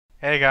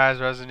Hey guys,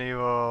 Resident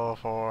Evil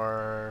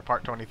for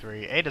part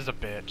 23. Ada's a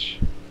bitch.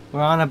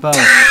 We're on a boat.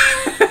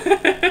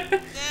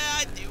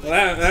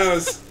 Well, that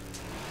was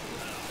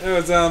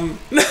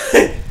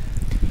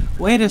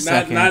Wait a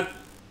second.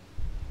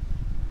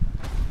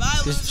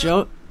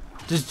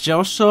 Does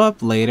Joe show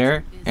up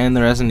later in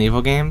the Resident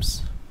Evil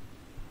games?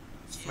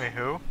 Wait,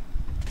 who?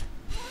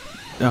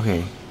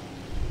 Okay,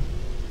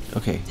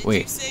 Did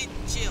wait. you say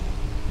Jill?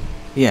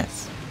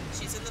 Yes.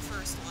 She's in the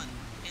first one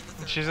and the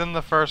third. She's in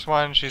the first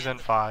one, she's in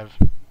 5.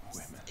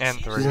 And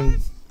she? 3. She's in,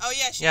 Oh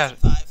yeah, she's Yeah. in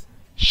 5.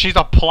 She's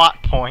a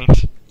plot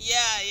point. Yeah,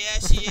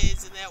 she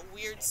is, and that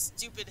weird,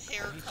 stupid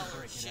hair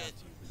color shit.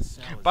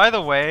 By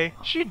the way,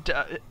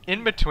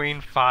 in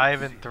between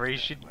 5 and 3,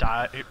 she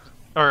died.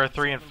 Or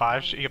 3 and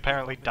 5, she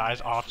apparently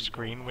dies off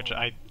screen, which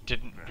I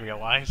didn't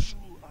realize.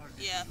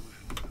 Yeah.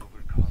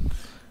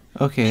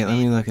 okay, let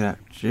me look it up.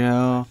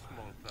 Joe.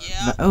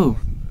 Yeah. Oh,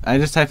 I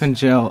just type in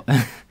Joe,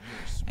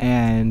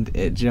 and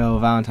Joe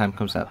Valentine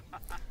comes up.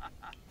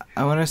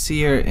 I want to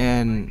see her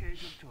in.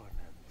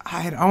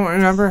 I don't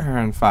remember her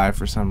in 5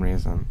 for some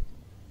reason.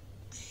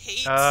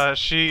 She Well,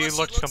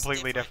 looked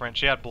completely different.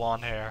 She had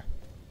blonde hair.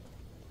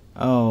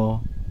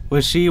 Oh,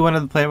 was she one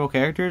of the playable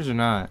characters or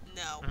not?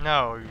 No.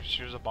 No,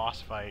 she was a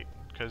boss fight,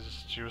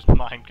 because she was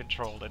mind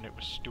controlled and it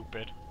was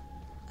stupid.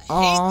 I hate the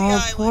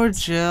Oh, poor island.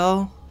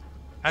 Jill.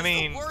 I It's the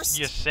mean, worst.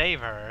 you save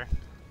her.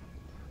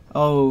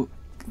 Oh,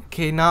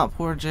 okay, not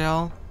poor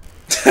Jill.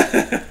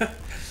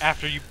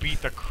 After you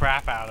beat the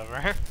crap out of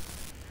her.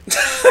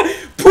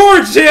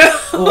 Poor Jill.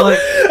 Well, like,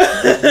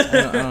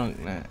 I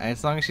don't know.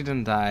 As long as she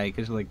didn't die,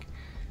 because like,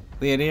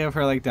 the idea of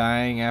her like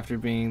dying after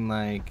being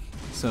like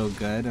so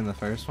good in the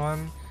first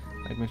one,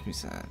 like makes me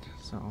sad.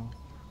 So.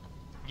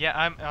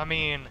 Yeah, I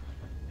mean,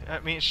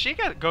 she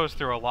goes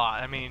through a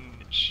lot. I mean,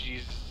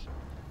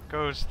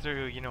 goes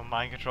through, you know,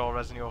 mind control,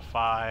 Resident Evil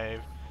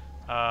 5,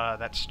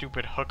 that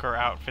stupid hooker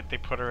outfit they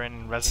put her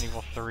in Resident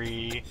Evil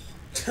 3,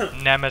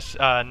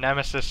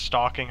 Nemesis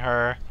stalking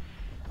her,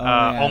 Oh,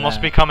 yeah, almost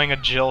that. becoming a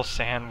Jill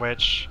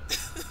sandwich.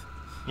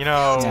 You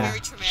know, Yeah. Very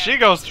traumatic she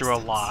goes through a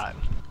existence. lot.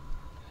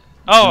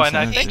 Oh, and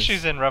I Some think senses.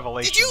 she's in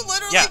Revelation. Did you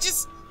literally Yeah.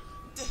 just...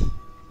 I think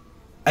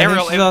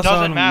Ariel, she's it also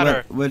doesn't in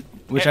matter.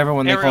 whichever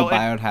one they Ariel, call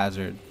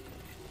Biohazard.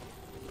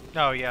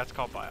 Oh yeah, it's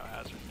called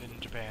Biohazard in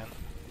Japan.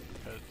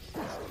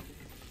 'Cause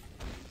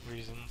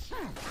reasons.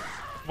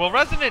 Well,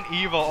 Resident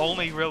Evil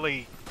only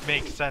really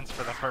makes sense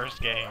for the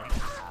first game.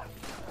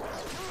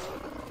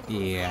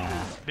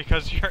 Yeah.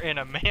 Because you're in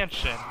a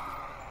mansion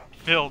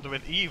filled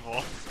with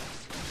evil.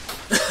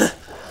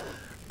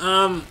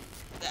 The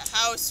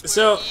house where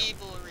So-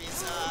 evil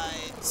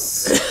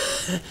resides.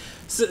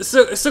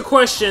 So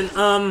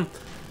question.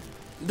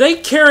 They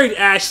carried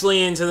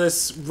Ashley into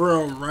this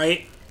room,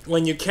 right?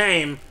 When you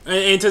came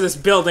into this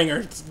building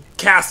or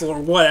castle or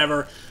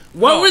whatever.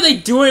 What Oh. were they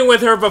doing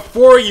with her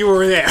before you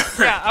were there?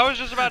 Yeah, I was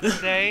just about to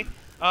say,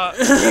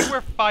 we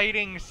were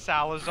fighting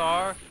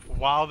Salazar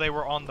while they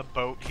were on the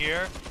boat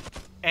here,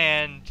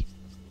 and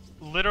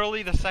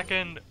literally the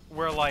second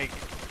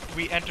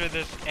we enter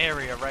this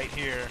area right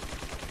here,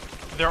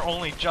 they're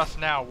only just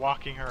now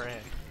walking her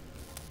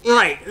in.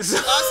 Right. So,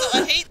 Also,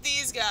 I hate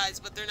these guys,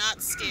 but they're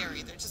not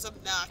scary. They're just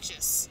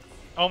obnoxious.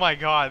 Oh my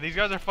god, these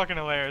guys are fucking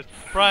hilarious.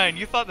 Brian,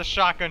 you thought the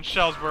shotgun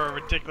shells were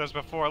ridiculous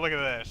before. Look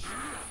at this.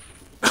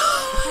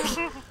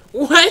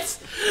 what?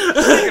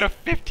 Taking a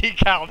 50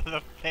 cal to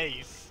the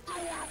face.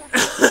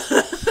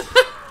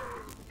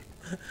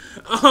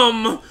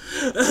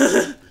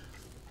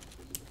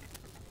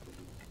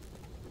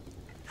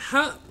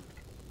 How?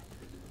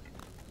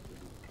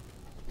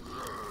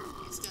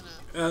 He's gonna...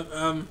 I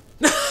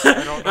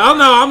don't know. Oh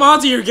no, I'm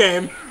onto your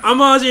game. I'm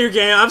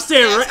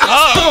staying right.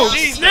 Oh, Oh,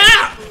 Jesus.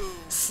 snap!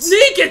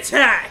 Sneak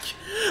attack!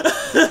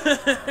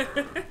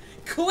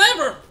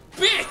 Clever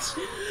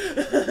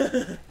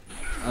bitch!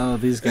 Oh,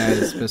 these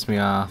guys piss me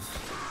off.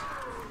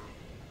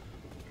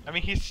 I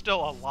mean, he's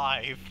still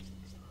alive.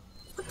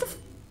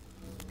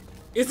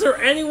 Is there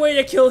any way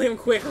to kill him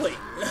quickly?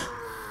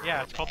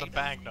 Yeah, it's called the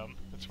Magnum.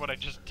 That's what I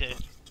just did.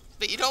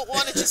 But you don't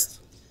want to just...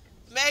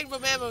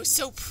 Magnum ammo is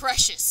so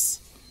precious.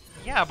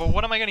 Yeah, but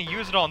what am I gonna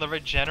use it on? The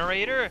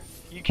regenerator?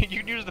 You can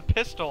use the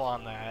pistol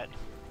on that.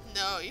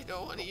 No, you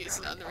don't want to use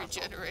it on the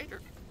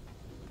regenerator.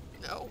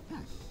 No. Then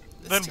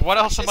That's too what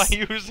else am I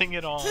precious. using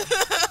it on? Yeah,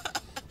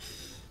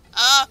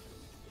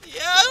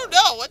 I don't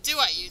know. What do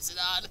I use it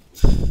on?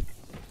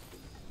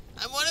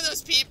 I'm one of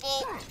those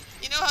people...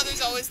 You know how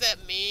there's always that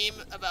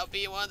meme about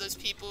being one of those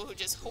people who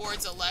just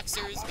hoards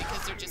elixirs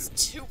because they're just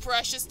too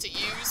precious to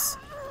use?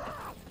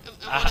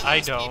 I'm one of I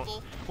those don't.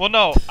 people. Well,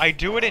 no, I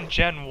do it in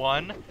Gen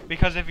 1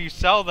 because if you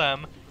sell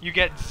them, you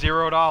get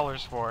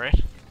 $0 for it.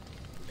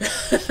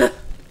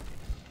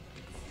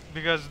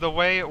 Because the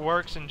way it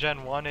works in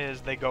Gen 1 is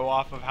they go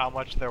off of how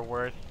much they're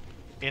worth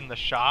in the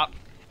shop,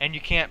 and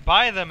you can't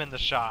buy them in the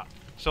shop,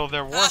 so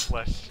they're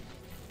worthless.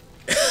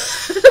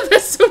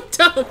 That's so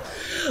dumb.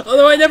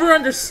 Although I never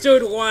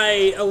understood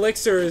why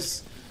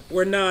elixirs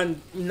were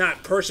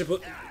not purchasable.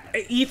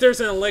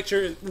 Ethers and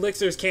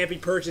elixirs can't be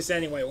purchased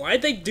anyway.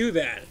 Why'd they do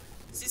that?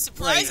 See,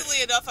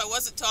 surprisingly enough, I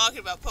wasn't talking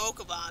about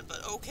Pokemon,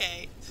 but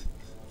okay.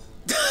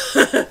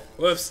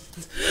 Whoops.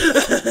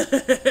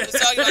 I was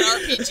talking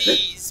about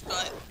RPGs,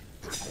 but...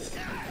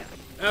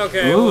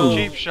 Okay, Ooh. well,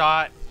 Cheap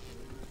shot.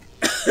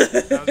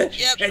 That was a cheap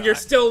Yep. and you're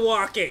shot. still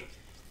walking.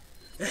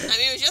 I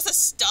mean, it was just a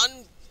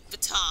stun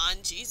baton,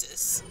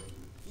 Jesus.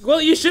 Well,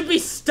 you should be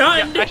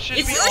stunned. Yeah, I should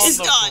it's, be You're on it's,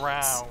 the stunned,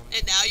 ground.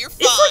 and now you're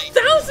fine.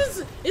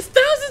 it's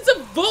thousands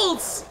of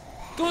volts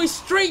going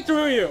straight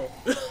through you.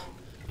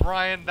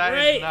 Brian, that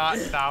Right. is not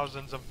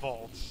thousands of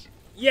volts.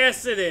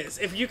 Yes, it is.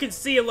 If you can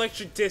see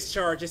electric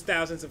discharge, it's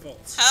thousands of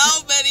volts.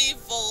 How many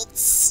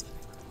volts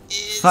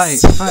is... Fight.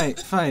 is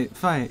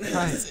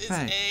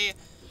a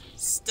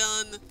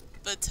stun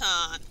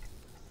baton?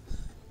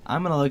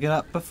 I'm gonna look it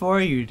up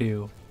before you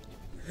do.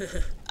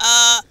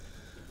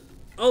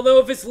 Although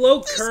if it's low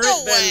There's current,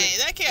 no then way.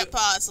 That can't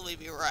possibly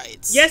be right.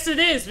 yes, it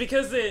is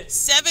because the.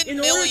 7 in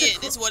order to million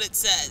cr- is what it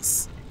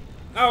says.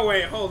 Oh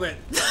wait, hold it.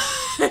 That's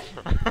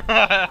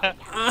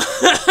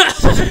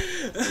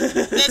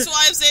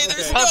why I'm saying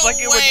there's Okay. no Sounds like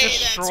it would way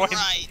destroy- that's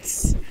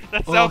right.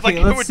 That Well, sounds like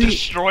okay, it let's would see.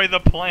 destroy the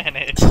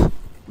planet.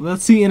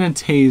 Let's see in a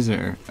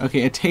taser.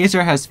 Okay, a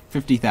taser has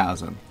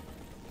 50,000.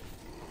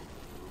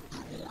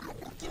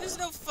 There's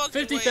no fucking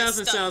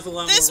 50,000 way sounds a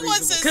lot this more one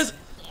reasonable. says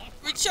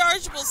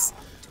rechargeable.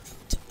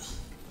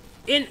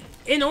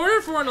 In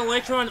order for an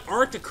electron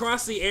arc to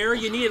cross the air,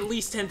 you need at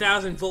least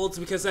 10,000 volts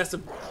because that's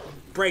the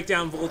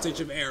breakdown voltage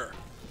of air.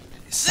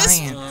 This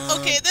Science.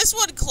 okay. This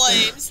one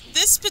claims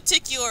this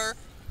particular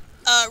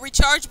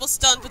rechargeable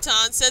stun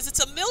baton says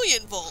it's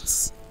 1,000,000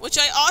 volts, which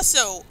I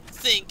also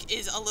think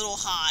is a little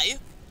high.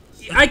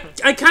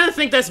 I kind of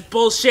think that's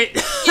bullshit.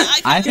 Yeah,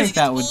 I think it's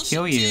that would bullshit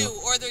kill you. too,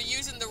 or they're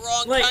using the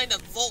wrong Like- kind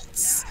of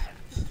volts.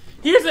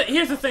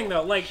 Here's the thing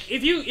though, like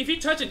if you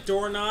touch a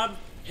doorknob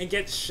and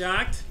get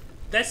shocked,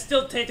 that's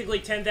still technically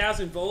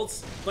 10,000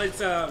 volts, but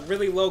it's a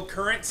really low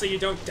current, so you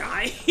don't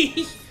die.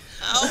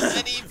 How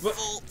many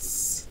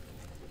volts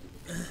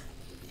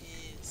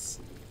is...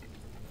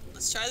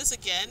 Let's try this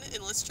again,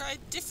 and let's try a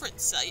different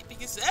site,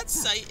 because that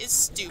site is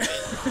stupid.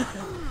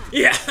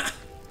 Yeah.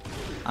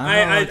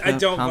 I I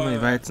don't how many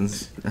vote.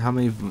 volts and how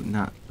many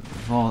not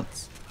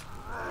volts.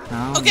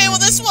 How Okay, well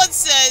this many- one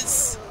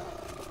says...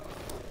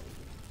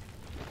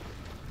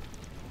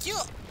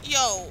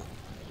 Yo,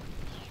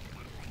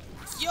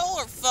 y'all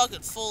are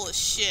fucking full of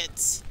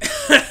shit.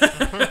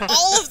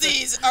 All of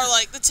these are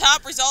like, the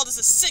top result is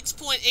a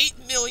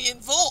 6.8 million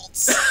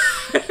volts.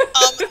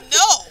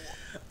 No.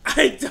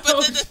 I don't.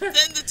 But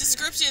then the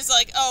description is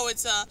like, oh,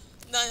 it's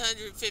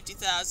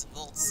 950,000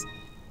 volts.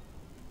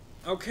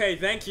 Okay,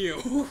 thank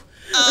you.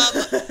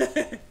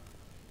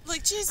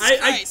 Like, Jesus I-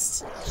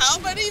 Christ. How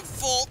many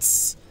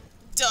volts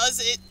does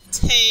it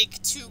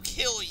take to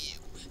kill you?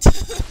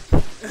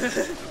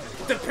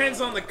 Depends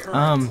on the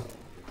current.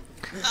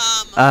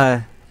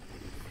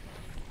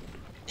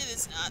 It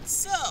is not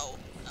so.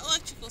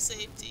 Electrical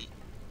safety.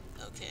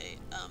 Okay,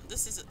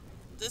 this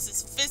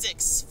is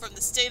physics from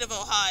the state of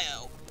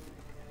Ohio.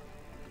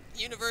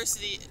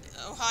 University,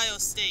 Ohio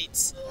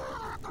State.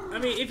 I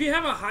mean, if you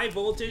have a high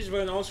voltage but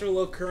an ultra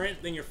low current,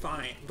 then you're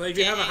fine. But if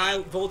you have a high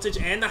voltage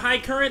and a high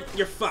current,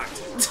 you're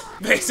fucked.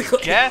 Basically.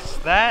 Guess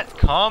that Oh,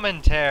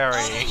 commentary.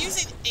 they're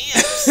using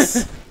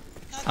amps.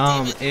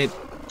 God damn it.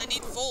 I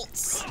need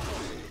volts.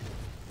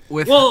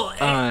 with Well,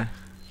 it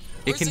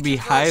Where's can the be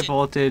high conversion?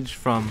 voltage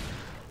from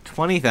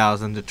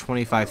 20,000 to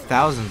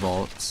 25,000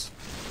 volts,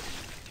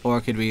 or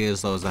it could be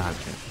as low as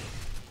 100.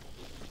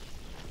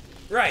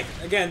 Right.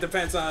 Again,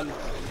 depends on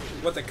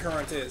what the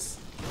current is.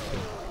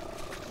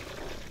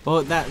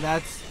 Well,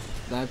 that's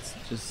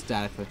just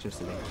static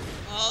electricity.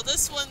 Well,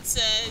 this one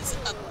says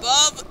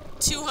above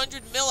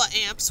 200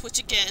 milliamps, which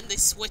again, they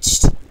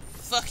switched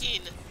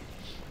fucking...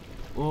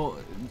 Well,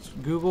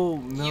 Google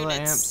milliamps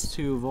Units.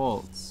 to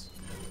volts.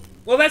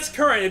 Well, that's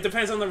current. It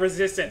depends on the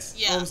resistance.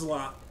 Yeah. Ohm's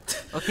law.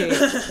 Okay,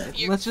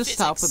 Your let's just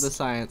stop physics. with the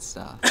science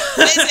stuff.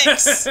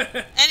 Physics!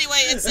 Anyway,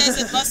 it says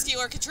that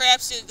muscular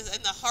contractions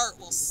in the heart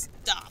will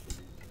stop.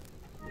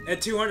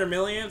 At 200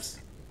 milliamps?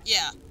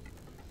 Yeah.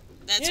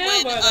 That's Yeah,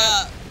 when, but,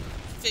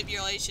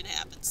 fibrillation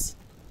happens.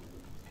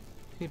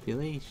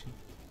 Manipulation.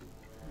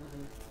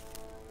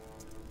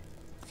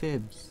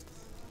 Fibs.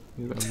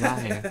 You're a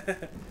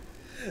liar.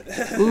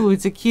 Ooh,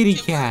 it's a kitty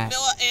 200 cat.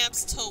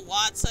 milliamps to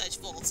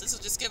watts/volts. This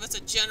will just give us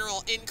a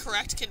general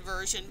incorrect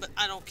conversion, but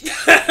I don't care.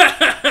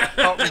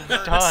 Oh,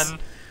 Converts. done.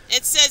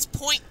 It says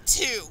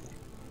 0.2.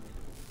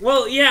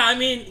 Well, yeah, I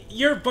mean,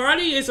 your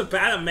body is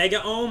about a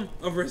mega ohm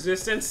of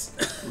resistance.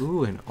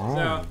 Ooh, an ohm.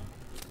 So,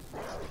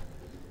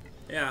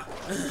 yeah.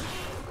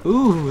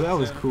 Ooh, that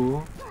was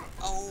cool.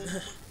 Oh.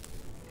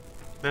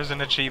 There's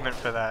an achievement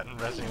for that in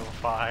Resident Evil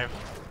 5.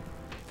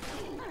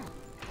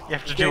 You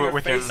have to Getting do your it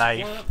with your face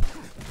knife. blown up?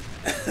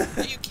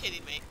 Are you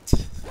kidding me?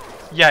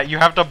 Yeah, you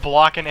have to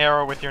block an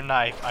arrow with your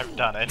knife. I've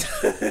done it.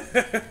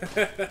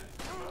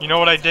 You know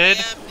what I did?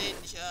 I am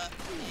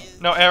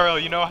ninja. No, Ariel,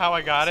 you know how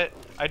I got it?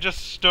 I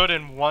just stood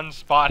in one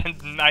spot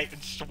and knife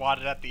and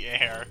swatted at the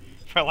air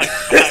for like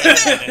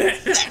 5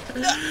 minutes.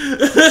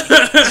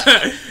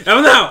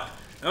 Oh no!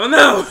 Oh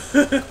no!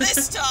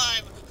 This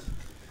time!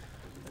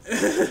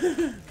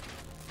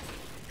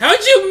 How'd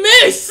you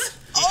miss?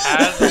 Oh,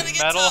 has we're a gonna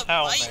get metal to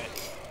helmet. Mike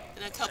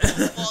in a couple.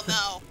 Well,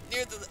 no,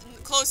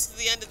 close to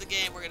the end of the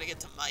game, we're gonna get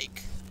to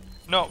Mike.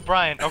 No,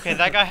 Brian. Okay,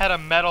 that guy had a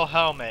metal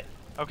helmet.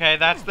 Okay,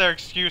 that's their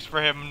excuse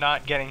for him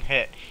not getting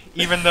hit,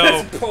 even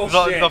though That's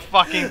bullshit. the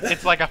fucking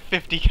it's like a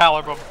 50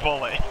 caliber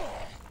bullet.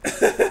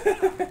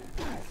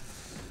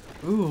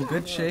 Ooh,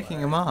 good shaking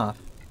him off.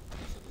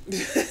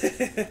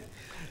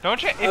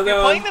 Don't you? If Although-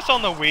 you're playing this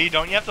on the Wii,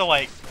 don't you have to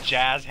like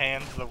jazz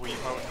hands the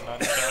Wiimote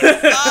and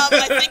nunchuck?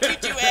 I think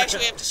you do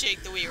actually have to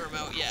shake the Wii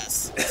remote.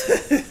 Yes.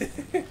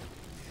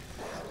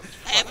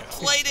 I haven't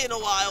played it in a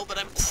while, but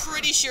I'm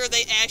pretty sure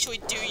they actually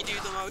do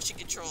the motion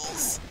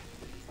controls.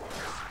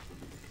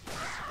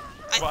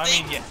 Well, I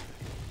think mean,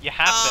 you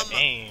have to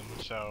aim,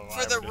 so.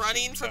 for I the would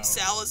running assume from so.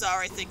 Salazar,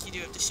 I think you do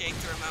have to shake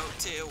the remote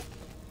too.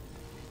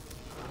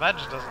 That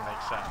just doesn't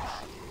make sense.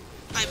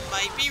 I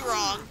might be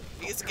wrong,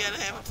 because again, I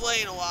haven't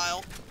played in a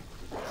while.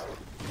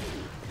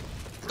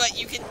 But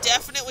you can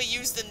definitely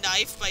use the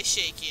knife by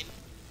shaking.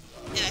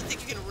 And I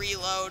think you can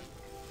reload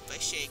by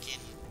shaking.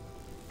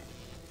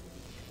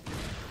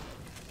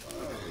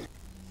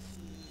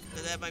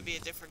 But that might be a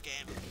different game.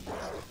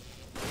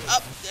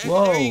 Up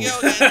there you go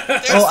again.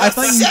 There's Oh, I the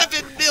thought you-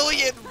 7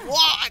 million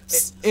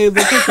watts! It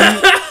looked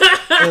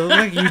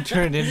like you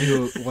turned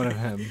into one of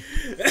him.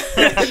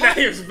 Now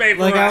you're vaporized.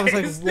 Like I was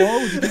like, whoa,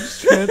 did you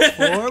just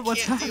transform?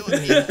 What's Can't deal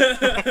with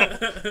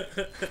happening?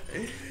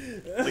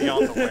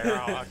 Leon the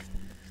Werehog.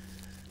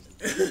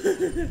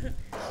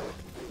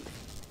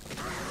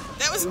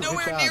 That was Good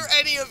nowhere job. near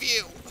any of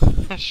you.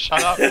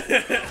 Shut up. It's a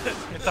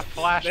They don't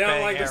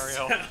flashbang, like this.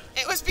 Ariel.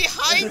 It was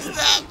behind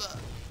them.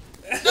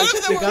 None of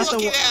them They were got the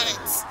looking wa-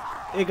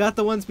 at it. It got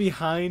the ones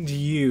behind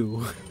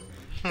you.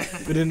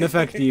 It didn't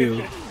affect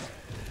you.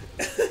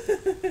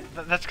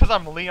 That's because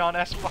I'm Leon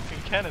S.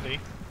 fucking Kennedy.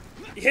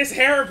 His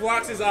hair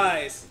blocks his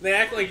eyes. They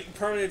act like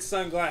permanent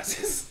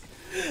sunglasses.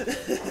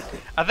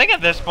 I think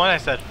at this point I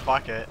said,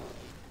 fuck it.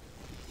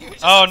 You were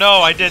just Oh like, no,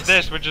 I did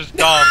this, which is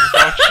dumb.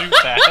 Don't shoot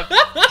that.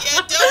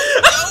 Yeah,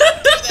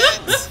 don't do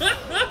that.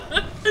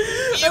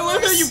 I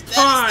love how you paused.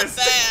 That is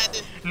the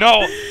bad.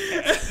 No,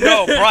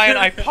 no, Brian,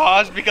 I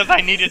paused because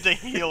I needed to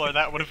heal or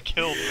that would have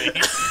killed me.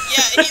 Yeah,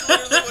 he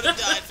literally would have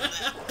died from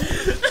that.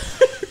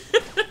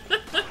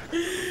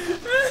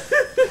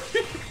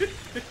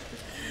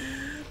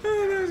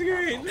 Oh, that was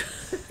great.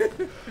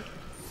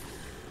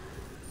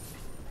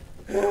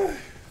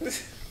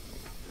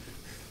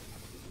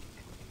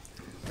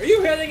 Are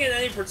you heading in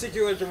any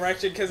particular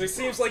direction? Because it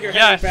seems like you're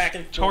Yes, heading back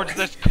and forth. towards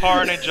this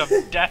carnage of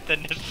death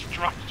and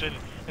destruction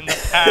in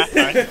the path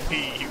I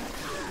see.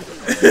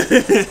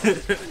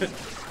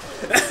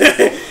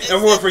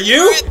 And one for you,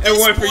 You're at and this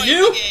one for point in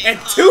you, the game,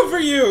 and two for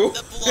you.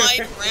 The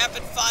blind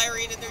rapid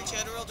firing in their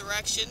general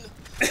direction.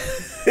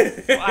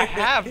 Well, I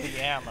have the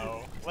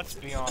ammo. Let's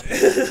be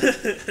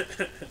honest.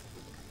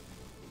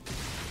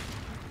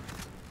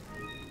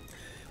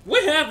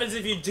 What happens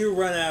if you do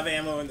run out of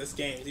ammo in this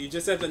game? Do you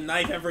just have to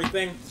knife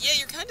everything? Yeah,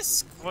 you're kind of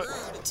screwed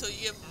until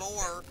you get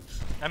more.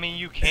 I mean,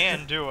 you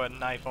can do a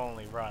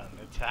knife-only run.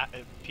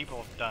 People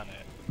have done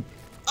it.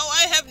 Oh,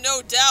 I have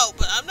no doubt,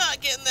 but I'm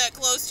not getting that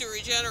close to a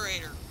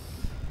regenerator.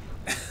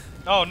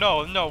 Oh,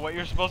 no, no. What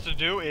you're supposed to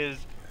do is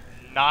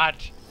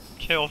not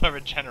kill the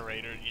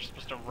regenerator. You're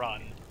supposed to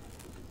run.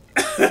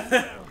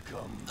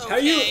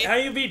 Okay. How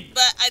you beat?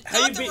 But I how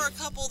you thought there beat- were a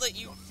couple that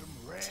you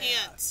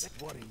can't.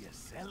 What are you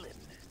selling?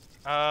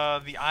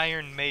 The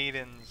Iron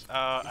Maidens.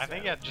 I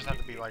think you just have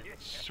to be, like,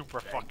 super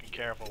fucking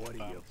careful with What are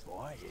them. you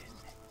buying?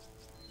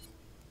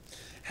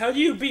 How do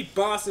you beat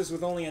bosses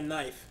with only a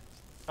knife?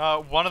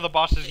 One of the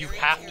bosses, you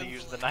have to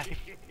use the knife.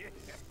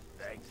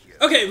 Thank you.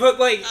 Okay, but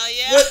like,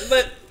 yeah.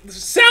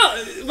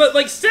 but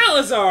like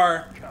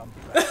Salazar.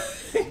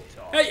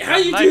 how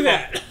you do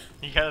that?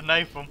 You gotta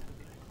knife him.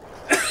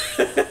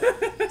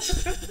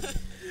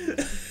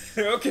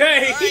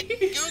 Okay. Alright,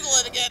 Google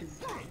it again.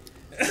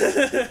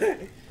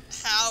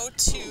 How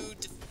to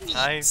defeat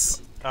Knife.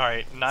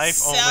 Alright,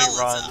 knife only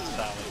Salazar. runs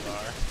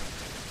Salazar.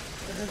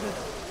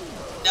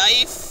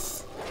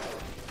 Knife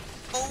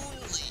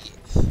only.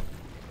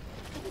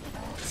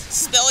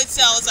 Spelling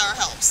Salazar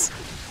helps.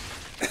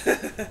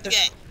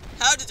 Okay,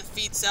 how to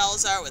defeat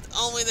Salazar with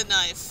only the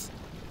knife.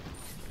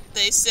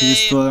 They You just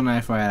say throw the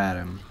knife right at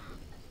him.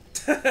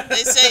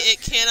 they say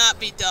it cannot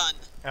be done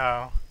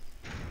Oh.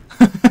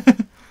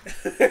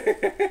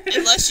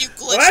 unless you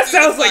glitch Well, that through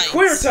sounds the like fights.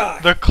 queer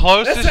talk. The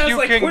closest sounds you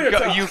like can queer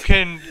talk. you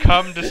can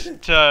come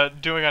to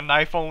doing a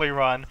knife only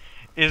run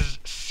is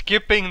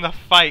skipping the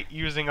fight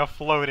using a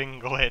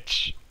floating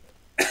glitch.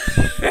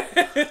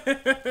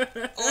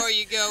 Or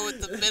you go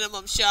with the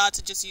minimum shots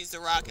and just use the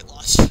rocket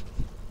launcher.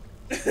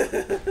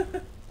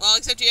 Well,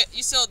 except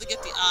you still have to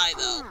get the eye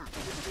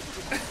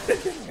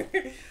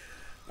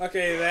though.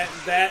 Okay,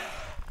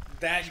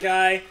 that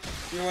guy.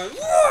 You went.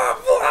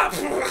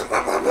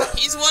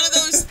 He's one of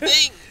those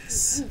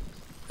things.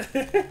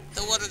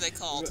 What are they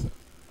called?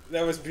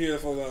 That was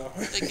beautiful though.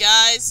 The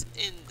guys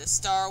in the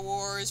Star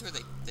Wars where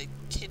they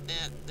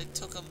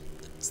took him,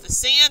 It's the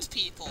sand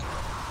people.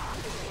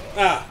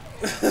 Ah.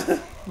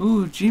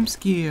 Ooh, dream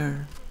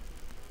skier.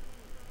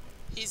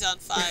 He's on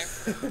fire.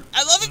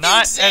 I love if you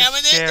Not as examine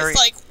it, scary. it's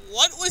like,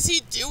 what was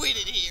he doing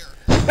in here?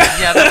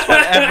 Yeah, that's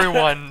what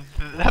everyone.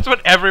 That's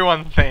what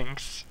everyone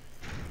thinks.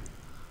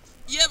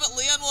 Yeah, but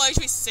Leon will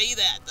actually say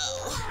that,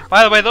 though.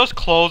 By the way, those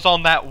clothes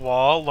on that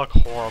wall look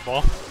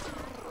horrible.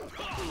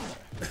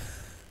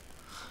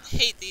 I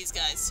hate these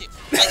guys, too.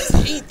 I just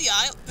hate the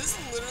island. This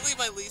is literally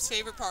my least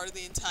favorite part of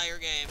the entire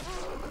game.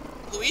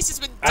 Luis has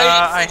been dead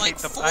I for like hate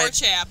the- 4 I-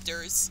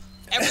 chapters.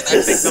 I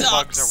Everything think sucks. the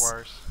bugs are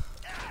worse.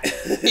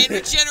 And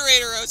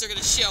Regenerators are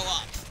gonna show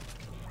up.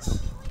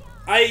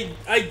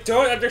 I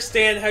don't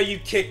understand how you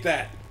kick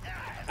that.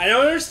 I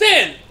don't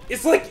understand.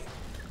 It's like,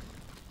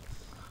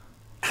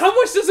 how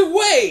much does it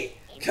weigh?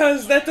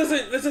 Because that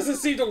doesn't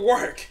seem to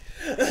work.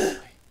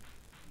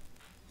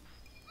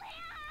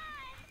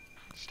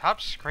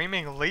 Stop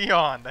screaming,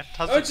 Leon. That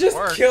doesn't Oh, just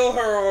work. kill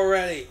her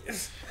already.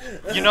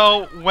 You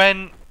know,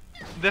 when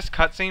this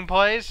cutscene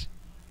plays,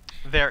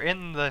 they're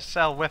in the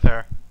cell with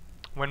her.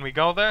 When we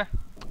go there,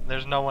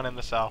 there's no one in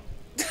the cell.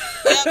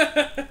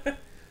 Yep.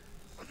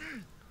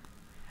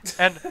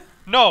 And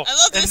no, I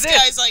love and this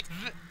guy's like,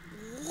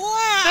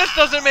 wow. this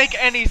doesn't make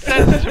any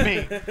sense to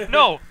me.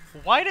 No,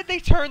 why did they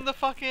turn the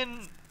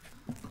fucking?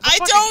 I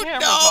fucking don't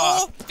cameras know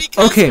off?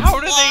 because Okay. How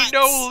do they plots.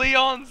 know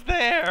Leon's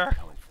there?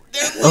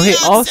 Their Okay, Leon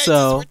senses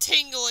also- were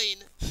tingling.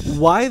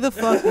 Why the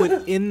fuck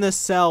would in the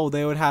cell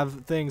they would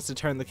have things to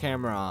turn the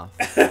camera off?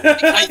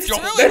 It's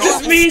don't really That know.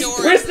 just good means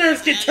story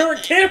prisoners can than turn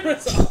anything.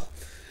 cameras off.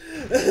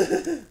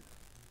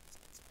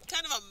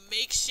 Kind of a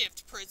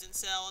makeshift prison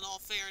cell, in all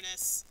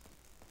fairness.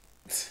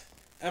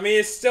 I mean,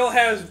 it still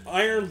has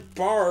iron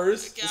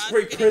bars. God, It's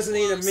we're pretty getting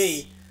prisony to close.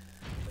 me.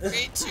 We're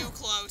getting too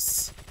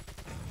close.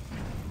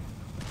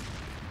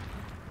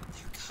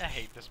 I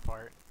hate this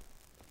part.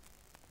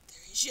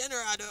 They're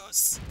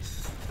Regenerados.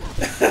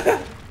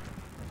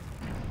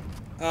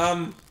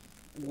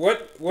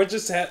 What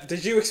just happened?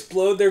 Did you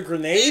explode their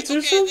grenades or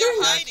Okay, something? they're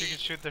Yes, hiding. you can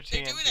shoot their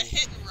They're doing a TNT.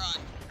 hit and run.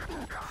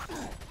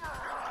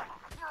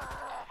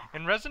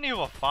 In Resident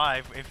Evil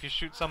 5, if you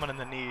shoot someone in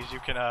the knees, you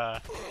can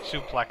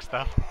suplex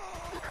them.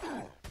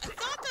 I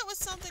thought that was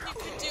something you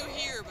could do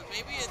here, but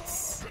maybe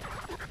it's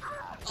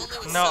only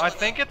with No, some I of them.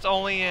 think it's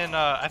only in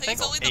I think think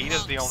it's only the 8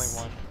 is the only monks.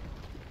 one.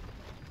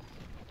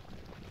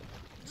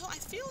 No, I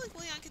feel like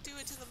Leon could do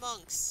it to the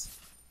monks.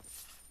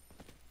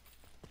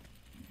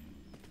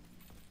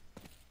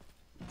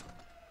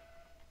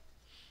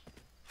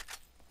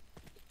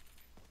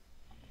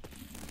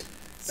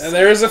 And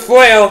there's a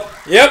flail.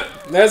 Yep,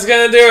 that's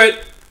gonna do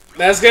it.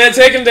 That's gonna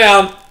take him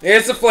down.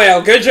 It's a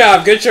flail. Good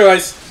job. Good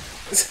choice.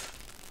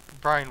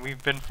 Brian,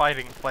 we've been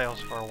fighting flails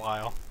for a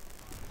while.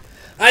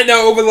 I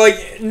know, but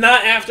like,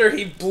 not after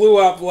he blew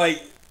up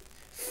like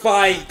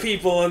 5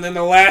 people, and then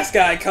the last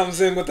guy comes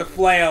in with the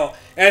flail,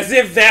 as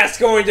if that's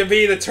going to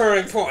be the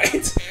turning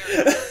point.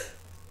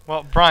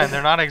 Well, Brian,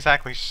 they're not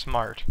exactly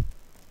smart.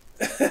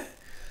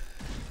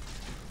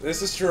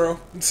 This is true.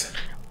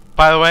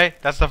 By the way,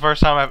 that's the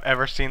first time I've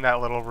ever seen that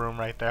little room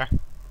right there.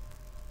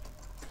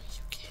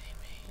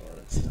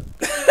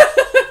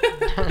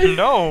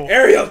 No!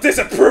 Ariel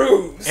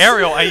disapproves.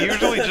 Ariel, I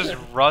usually just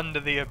run to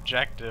the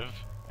objective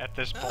at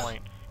this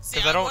point. See,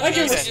 Because I don't one of I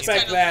can those need just respect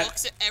kind of that.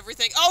 looks at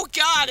everything. Oh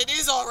God, it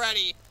is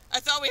already. I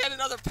thought we had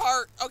another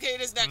part. Okay,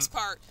 it is next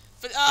part.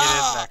 But It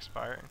is next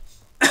part.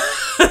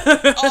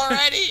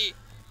 already.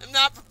 I'm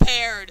not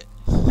prepared.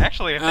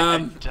 Actually, I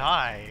think I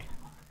die.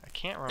 I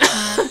can't remember.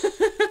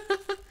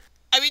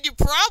 I mean, you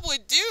probably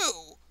do.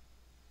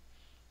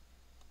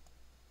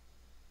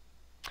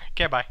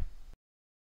 Okay, bye.